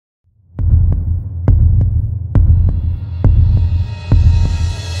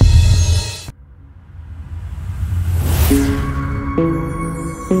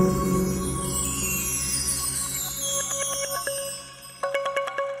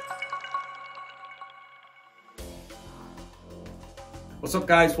What's up,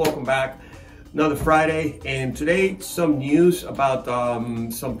 guys? Welcome back. Another Friday, and today some news about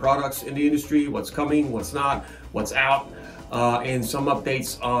some products in the industry, what's coming, what's not, what's out, and some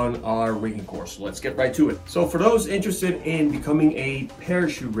updates on our rigging course. Let's get right to it. So for those interested in becoming a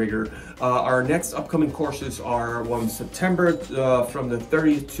parachute rigger, our next upcoming courses are one September from the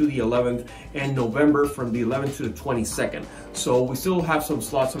 30th to the 11th, and November from the 11th to the 22nd. So we still have some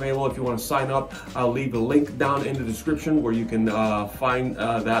slots available. If you want to sign up, I'll leave a link down in the description where you can find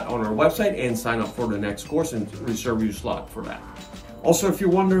that on our website and sign up for the next course and reserve your slot for that. Also, if you're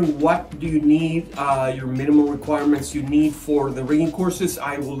wondering what do you need, your minimum requirements you need for the rigging courses,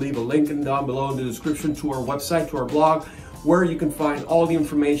 I will leave a link down below in the description to our website, to our blog, where you can find all the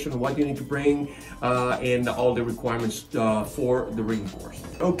information on what you need to bring and all the requirements for the rigging course.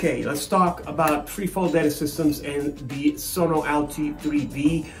 Okay, let's talk about freefall data systems and the Sono Alti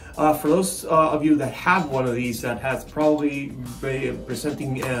 3D. For those of you that have one of these that has probably been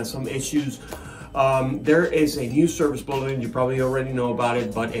presenting some issues, there is a new service bulletin. You probably already know about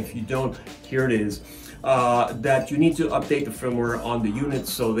it, but if you don't, here it is. That you need to update the firmware on the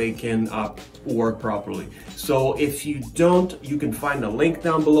units so they can work properly. So if you don't, you can find a link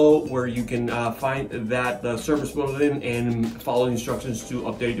down below where you can find that service bulletin and follow the instructions to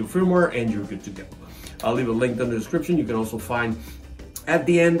update your firmware, and you're good to go. I'll leave a link down in the description. You can also find at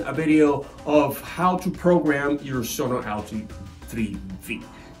the end a video of how to program your Sono Alti 3V.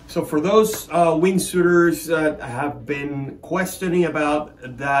 So for those wingsuiters that have been questioning about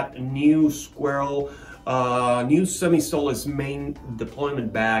that new Squirrel, new semi-stoleless main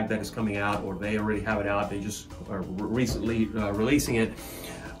deployment bag that is coming out, or they already have it out, they just are recently releasing it.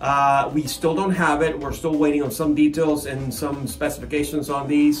 We still don't have it. We're still waiting on some details and some specifications on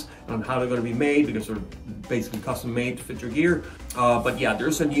these, on how they're going to be made, because they're basically custom made to fit your gear. But yeah,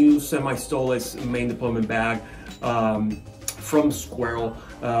 there's a new semi-stoleless main deployment bag from Squirrel.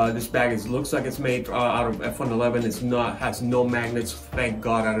 This bag looks like it's made out of F111. It's not, has no magnets. Thank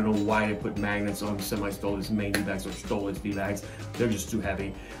God. I don't know why they put magnets on semi-stoleless main D-bags or stoleless D-bags. They're just too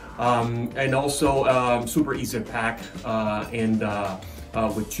heavy. And also super easy to pack and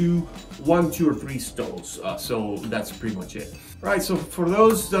with one, two, or three stoves. So that's pretty much it. Right, so for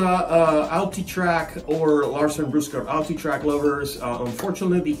those Alti-Track or Larsen & Brusgaard Alti-Track lovers,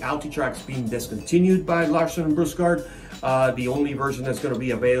 unfortunately the Alti-Track is being discontinued by Larsen & Brusgaard. The only version that's going to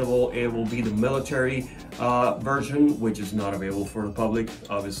be available, it will be the military version, which is not available for the public,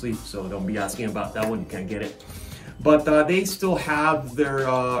 obviously, so don't be asking about that one, you can't get it. But they still have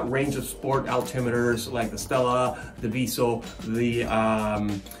their range of sport altimeters like the Stella, the Viso, the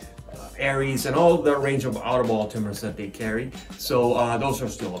Aries, and all the range of audible altimeters that they carry. So those are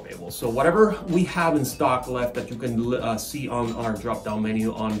still available. So whatever we have in stock left that you can see on our drop-down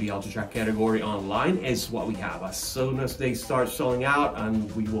menu on the Alti-Track category online is what we have. As soon as they start selling out,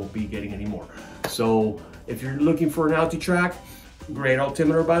 and we won't be getting any more. So if you're looking for an Alti-Track, great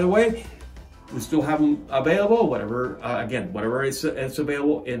altimeter by the way, we still have them available. Whatever, again, whatever it's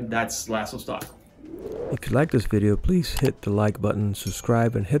available, and that's last of stock. If you like this video, please hit the like button,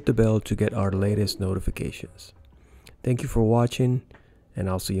 subscribe, and hit the bell to get our latest notifications. Thank you for watching, and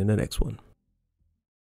I'll see you in the next one.